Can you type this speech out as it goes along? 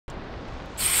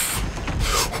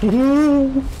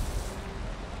Okay,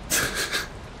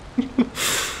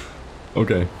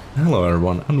 hello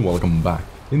everyone and welcome back.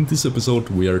 In this episode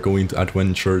we are going to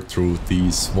adventure through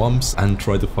these swamps and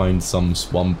try to find some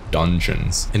swamp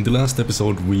dungeons. In the last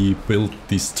episode we built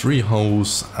this tree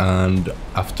house, and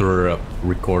after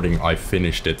recording I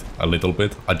finished it a little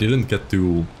bit. I didn't get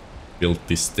to build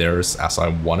the stairs as I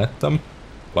wanted them.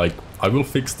 Like, I will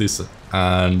fix this,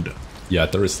 and yeah,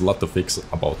 there is a lot to fix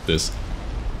about this.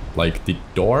 Like, the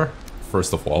door,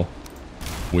 first of all,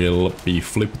 will be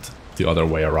flipped the other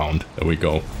way around. There we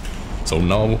go. So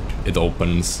now it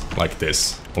opens like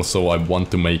this. Also, I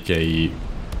want to make a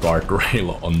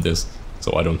guardrail on this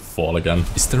so I don't fall again.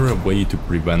 Is there a way to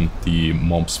prevent the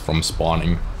mobs from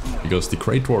spawning? Because the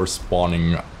Great War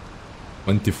spawning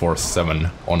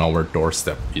 24/7 on our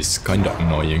doorstep is kinda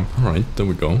annoying. Alright, there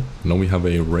we go. Now we have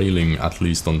a railing at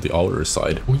least on the outer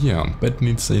side. Oh yeah, bed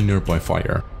needs a nearby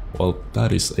fire. Well,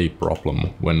 that is a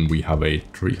problem when we have a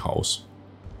tree house.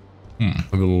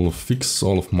 I will fix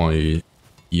all of my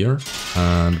gear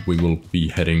and we will be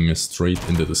heading straight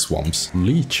into the swamps.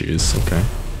 Leeches, okay.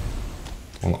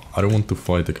 Well, I don't want to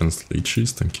fight against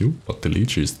leeches, thank you. But the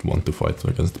leeches want to fight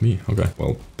against me. Okay,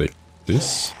 well, take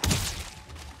this.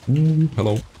 Ooh,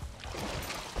 hello.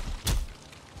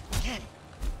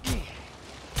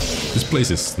 This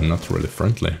place is not really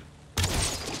friendly.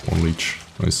 Oh, leech,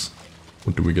 nice.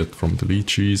 What do we get from the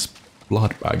leeches?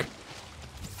 Blood bag.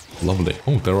 Lovely.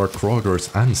 Oh, there are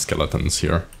Troughters and skeletons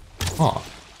here. Ah.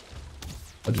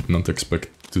 I did not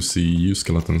expect to see you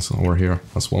skeletons over here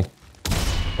as well.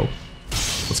 Oh.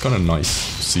 That's kind of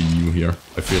nice to see you here.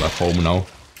 I feel at home now.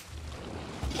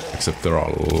 Except there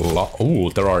are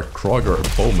there are Trougher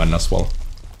bowmen as well.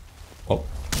 Well,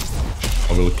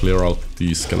 I will clear out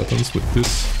the skeletons with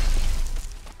this.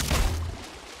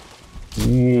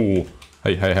 Ooh.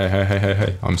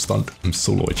 Hey, I'm stunned. I'm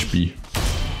solo HP.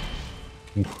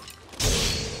 Ooh.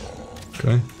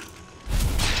 Okay.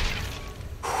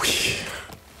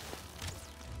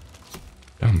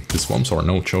 Damn, the swamps are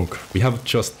no joke. We have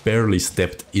just barely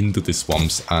stepped into the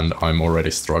swamps and I'm already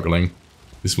struggling.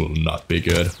 This will not be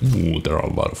good. Ooh, there are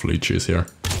a lot of leeches here.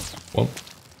 Well.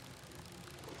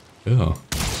 Yeah.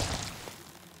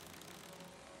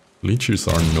 Leeches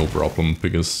are no problem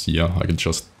because, yeah, I can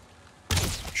just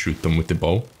shoot them with the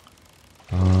bow.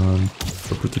 And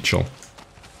they're pretty chill.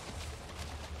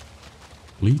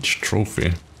 Leech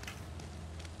trophy.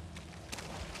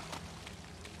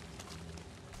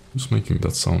 Who's making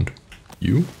that sound?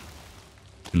 You?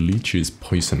 The leeches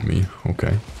poison me.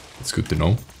 Okay, that's good to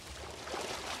know.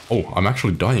 Oh, I'm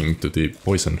actually dying to the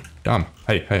poison. Damn.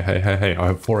 Hey, I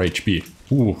have 4 HP.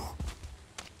 Ooh.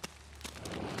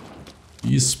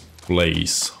 This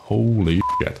place. Holy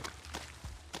shit.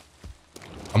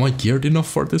 Am I geared enough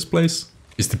for this place?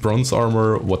 Is the bronze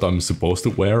armor what I'm supposed to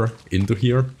wear into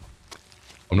here?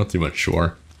 I'm not even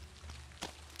sure.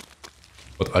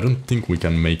 But I don't think we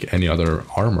can make any other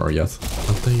armor yet.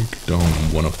 I'll take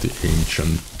down one of the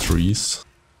ancient trees.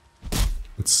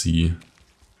 Let's see.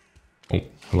 Oh,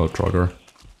 hello Trougher.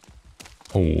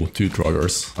 Oh, 2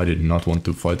 Troughers. I did not want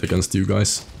to fight against you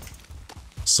guys.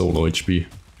 Solo HP.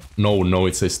 No,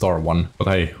 it's a star one. But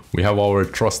hey, we have our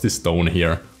trusty stone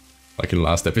here. Like in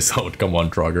last episode. Come on,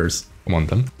 Troughers. Come on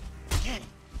then.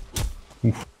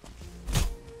 Oof.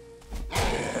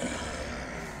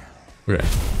 Okay.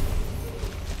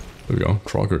 There we go.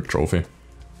 Trougher trophy.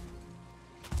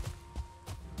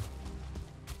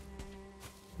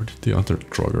 Where did the other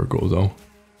Trougher go though?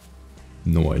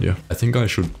 No idea. I think I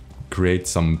should create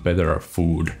some better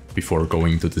food before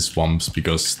going to the swamps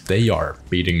because they are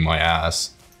beating my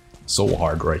ass so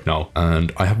hard right now.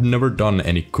 And I have never done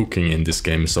any cooking in this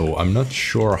game, so I'm not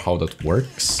sure how that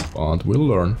works, but we'll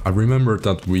learn. I remember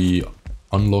that we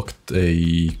unlocked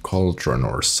a cauldron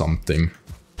or something.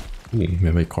 Ooh, we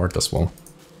have a cart as well.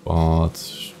 But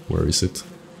where is it?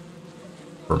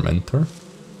 Fermenter?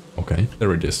 Okay,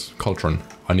 there it is. Cauldron.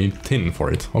 I need tin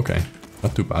for it. Okay,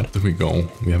 not too bad. There we go.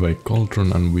 We have a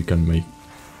cauldron and we can make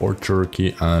pork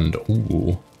jerky and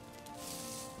ooh,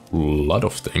 a lot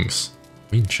of things.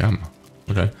 Green jam.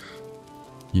 Okay.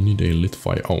 You need a lit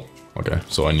fire. Oh, okay.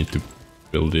 So I need to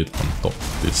build it on top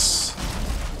of this.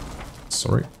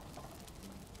 Sorry.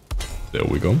 There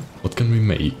we go. What can we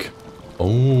make?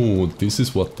 Oh, this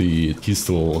is what the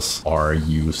pistols are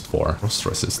used for. Frost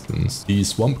resistance. The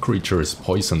swamp creatures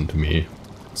poisoned me,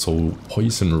 so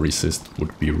poison resist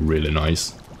would be really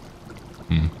nice.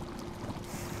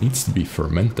 Needs to be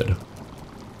fermented.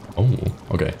 Oh,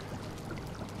 okay.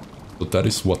 So that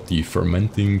is what the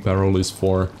fermenting barrel is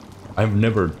for. I've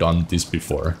never done this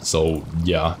before, so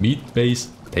yeah.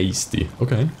 Meat-based, tasty.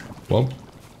 Okay, well.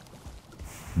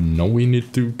 Now we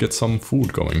need to get some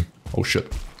food going. Oh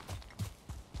shit.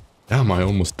 Damn, I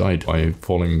almost died by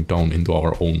falling down into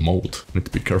our own mold. Need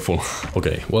to be careful.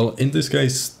 Okay, well, in this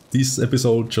case, this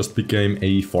episode just became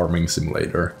a farming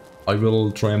simulator. I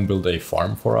will try and build a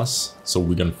farm for us, so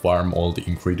we can farm all the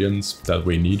ingredients that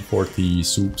we need for the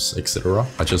soups, etc.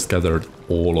 I just gathered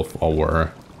all of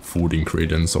our food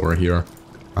ingredients over here,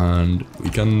 and we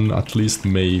can at least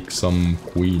make some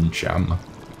queen jam.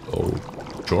 So,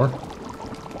 sure.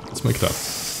 Let's make that.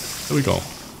 There we go.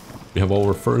 We have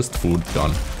our first food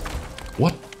done.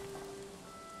 What?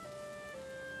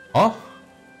 Huh?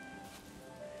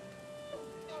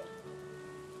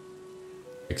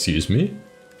 Excuse me?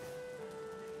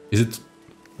 Is it...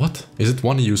 What? Is it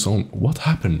one use on... What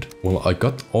happened? Well, I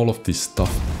got all of this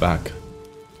stuff back.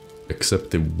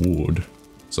 Except the wood.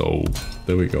 So,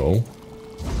 there we go.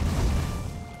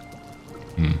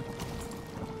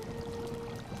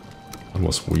 That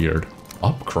was weird.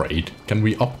 Upgrade? Can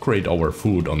we upgrade our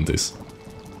food on this?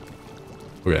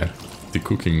 Okay, the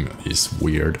cooking is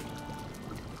weird.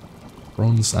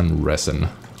 Bronze and resin.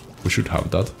 We should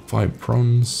have that. 5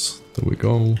 bronze. There we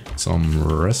go. Some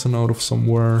resin out of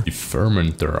somewhere. The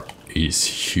fermenter is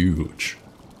huge.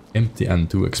 Empty and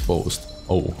too exposed.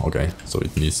 Oh, okay. So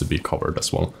it needs to be covered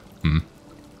as well.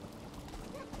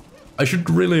 I should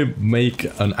really make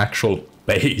an actual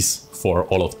base for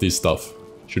all of this stuff,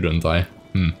 shouldn't I?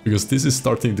 Because this is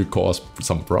starting to cause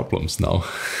some problems now.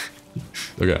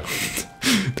 Okay.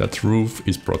 That roof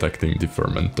is protecting the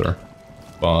fermenter,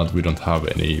 but we don't have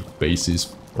any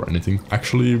bases or anything.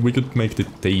 Actually, we could make the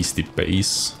tasty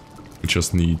base. We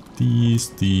just need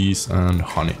these, and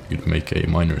honey. You'd make a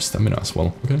minor stamina as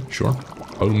well. Okay, sure.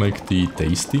 I will make the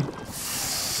tasty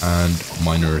and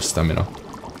minor stamina.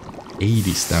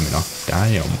 80 stamina,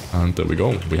 damn. And there we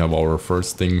go, we have our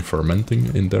first thing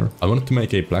fermenting in there. I wanted to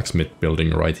make a blacksmith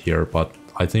building right here, but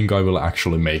I think I will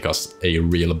actually make us a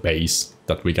real base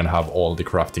that we can have all the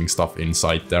crafting stuff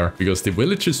inside there. Because the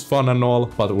village is fun and all,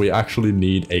 but we actually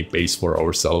need a base for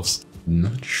ourselves.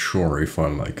 Not sure if I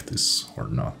like this or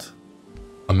not.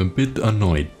 I'm a bit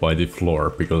annoyed by the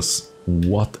floor, because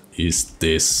what is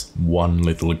this one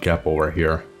little gap over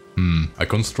here? I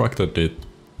constructed it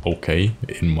okay,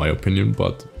 in my opinion,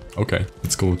 but okay.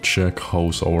 Let's go check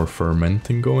how's our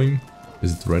fermenting going.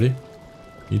 Is it ready?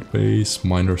 Meat base,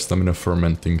 minor stamina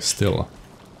fermenting still.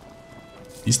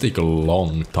 These take a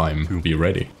long time to be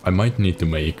ready. I might need to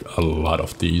make a lot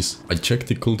of these. I checked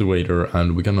the cultivator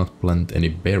and we cannot plant any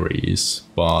berries,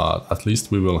 but at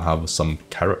least we will have some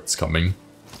carrots coming.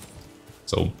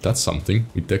 So that's something.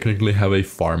 We technically have a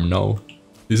farm now.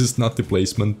 This is not the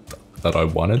placement that I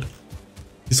wanted.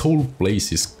 This whole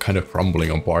place is kind of crumbling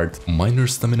apart. Minor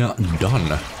stamina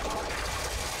done.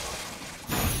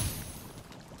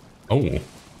 Oh.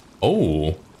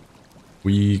 Oh.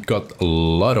 We got a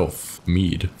lot of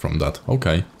meat from that.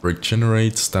 Okay.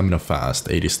 Regenerate stamina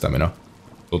fast. 80 stamina.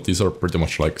 So these are pretty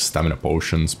much like stamina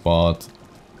potions, but...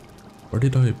 Where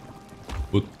did I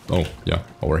put... Oh, yeah.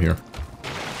 Over here.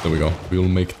 There we go. We'll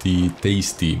make the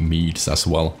tasty meats as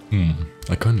well.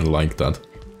 I kind of like that.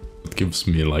 It gives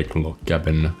me like log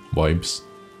cabin vibes.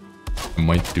 I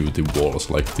might do the walls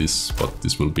like this, but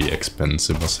this will be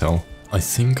expensive as hell. I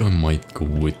think I might go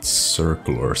with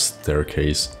circular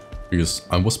staircase, because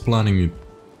I was planning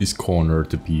this corner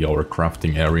to be our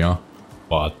crafting area,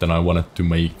 but then I wanted to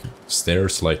make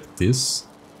stairs like this,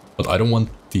 but I don't want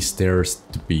the stairs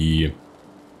to be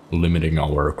limiting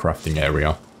our crafting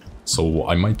area. So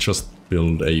I might just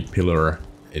build a pillar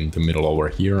in the middle over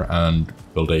here and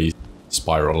build a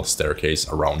spiral staircase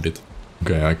around it.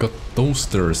 Okay, I got those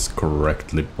stairs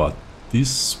correctly, but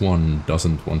this one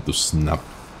doesn't want to snap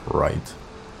right.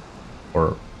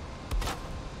 Or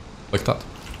like that.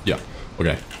 Yeah,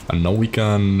 okay. And now we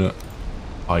can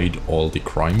hide all the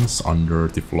crimes under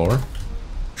the floor.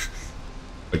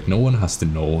 Like, no one has to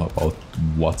know about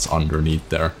what's underneath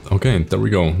there. Okay, there we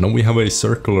go. Now we have a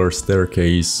circular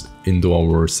staircase into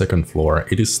our second floor.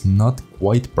 It is not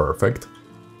quite perfect,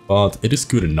 but it is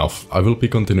good enough. I will be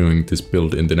continuing this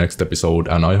build in the next episode,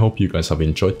 and I hope you guys have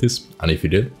enjoyed this. And if you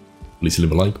did, please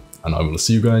leave a like, and I will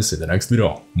see you guys in the next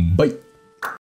video. Bye!